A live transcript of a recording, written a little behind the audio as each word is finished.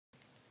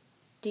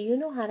Do you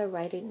know how to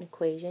write an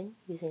equation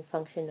using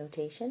function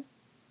notation?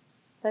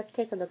 Let's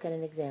take a look at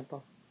an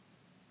example.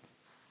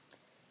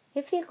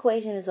 If the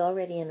equation is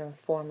already in a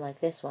form like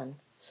this one,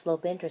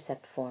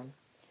 slope-intercept form,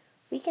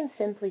 we can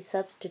simply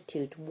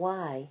substitute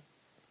y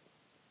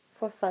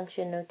for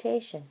function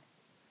notation.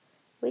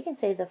 We can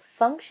say the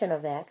function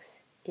of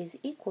x is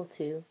equal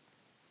to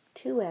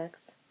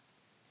 2x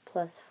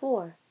plus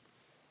 4.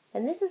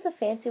 And this is a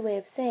fancy way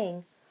of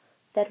saying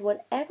that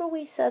whatever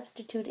we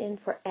substitute in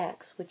for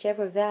x,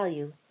 whichever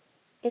value,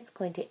 it's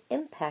going to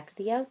impact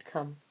the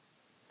outcome.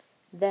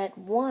 That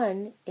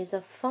one is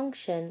a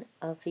function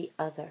of the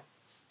other.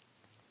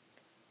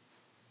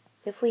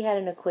 If we had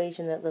an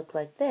equation that looked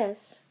like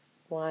this,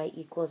 y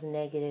equals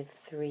negative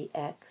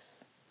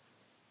 3x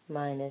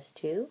minus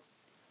 2,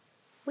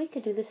 we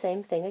could do the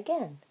same thing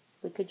again.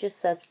 We could just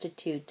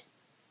substitute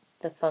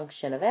the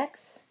function of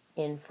x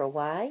in for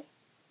y,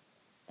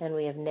 and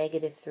we have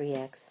negative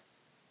 3x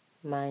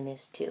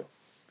minus 2.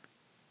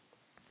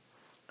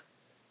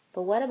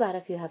 But what about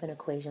if you have an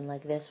equation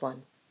like this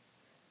one?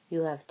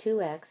 You have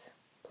 2x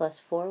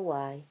plus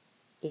 4y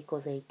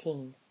equals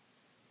 18.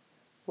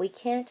 We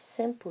can't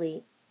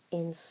simply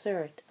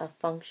insert a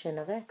function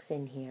of x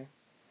in here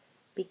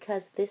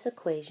because this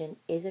equation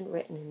isn't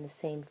written in the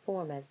same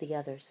form as the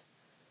others.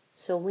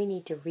 So we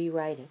need to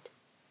rewrite it.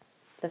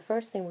 The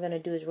first thing we're going to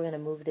do is we're going to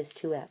move this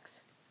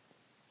 2x.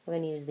 We're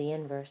going to use the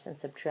inverse and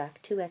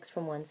subtract 2x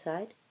from one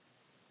side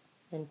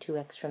and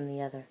 2x from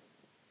the other.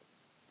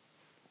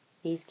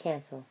 These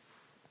cancel.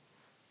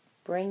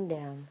 Bring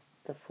down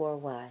the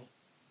 4y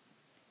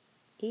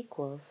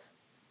equals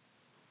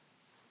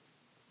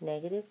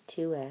negative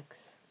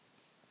 2x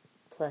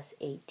plus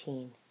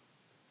 18.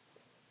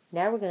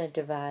 Now we're going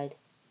to divide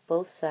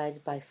both sides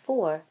by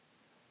 4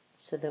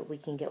 so that we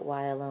can get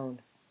y alone.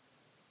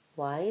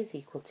 Y is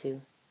equal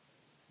to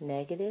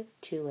negative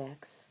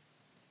 2x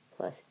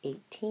plus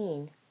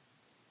 18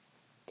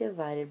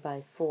 divided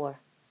by 4.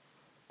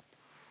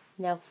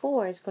 Now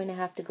 4 is going to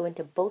have to go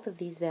into both of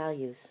these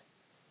values,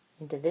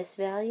 into this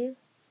value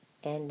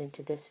and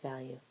into this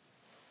value.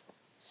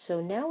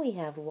 So now we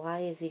have y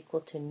is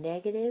equal to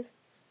negative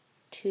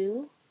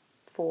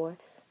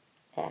 2/4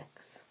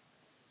 x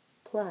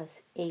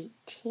plus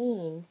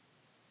 18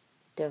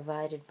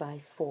 divided by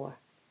 4.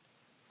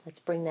 Let's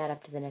bring that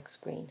up to the next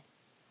screen.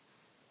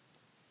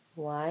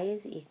 Y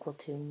is equal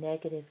to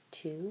negative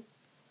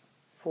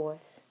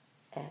 2/4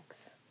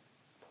 x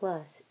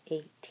plus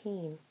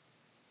 18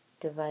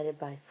 divided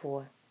by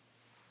 4.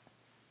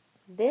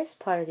 This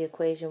part of the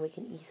equation we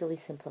can easily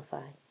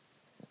simplify.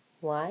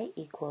 Y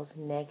equals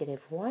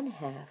negative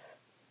 1/2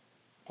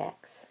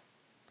 x.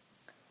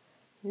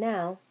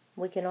 Now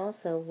we can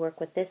also work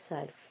with this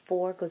side.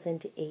 4 goes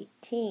into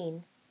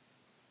 18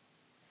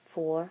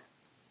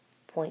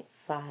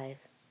 4.5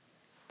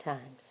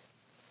 times.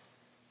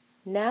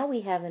 Now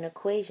we have an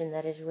equation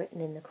that is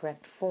written in the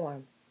correct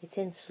form. It's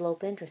in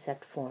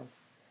slope-intercept form.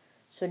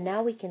 So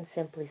now we can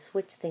simply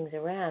switch things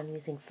around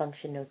using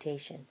function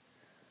notation.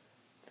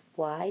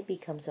 Y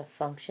becomes a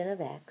function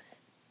of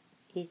x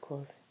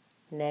equals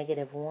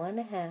negative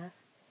 1/2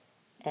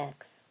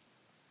 x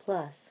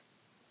plus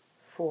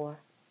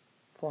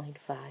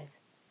 4.5.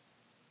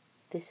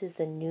 This is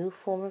the new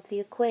form of the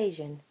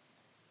equation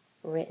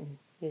written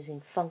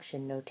using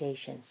function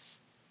notation.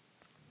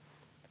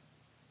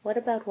 What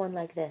about one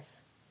like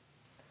this?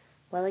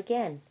 Well,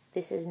 again,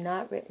 this is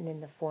not written in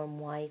the form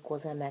y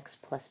equals mx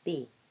plus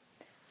b.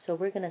 So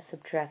we're going to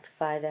subtract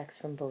 5x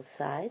from both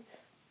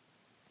sides.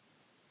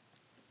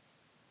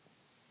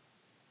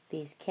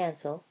 These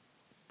cancel.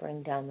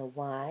 Bring down the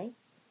y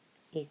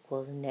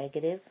equals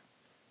negative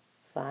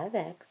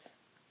 5x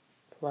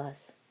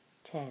plus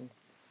 10.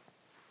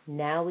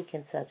 Now we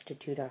can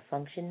substitute our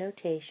function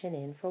notation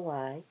in for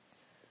y.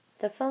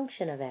 The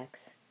function of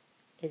x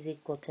is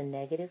equal to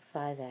negative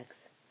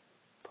 5x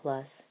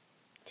plus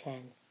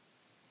 10.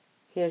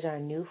 Here's our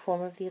new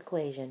form of the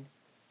equation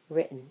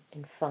written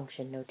in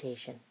function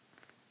notation.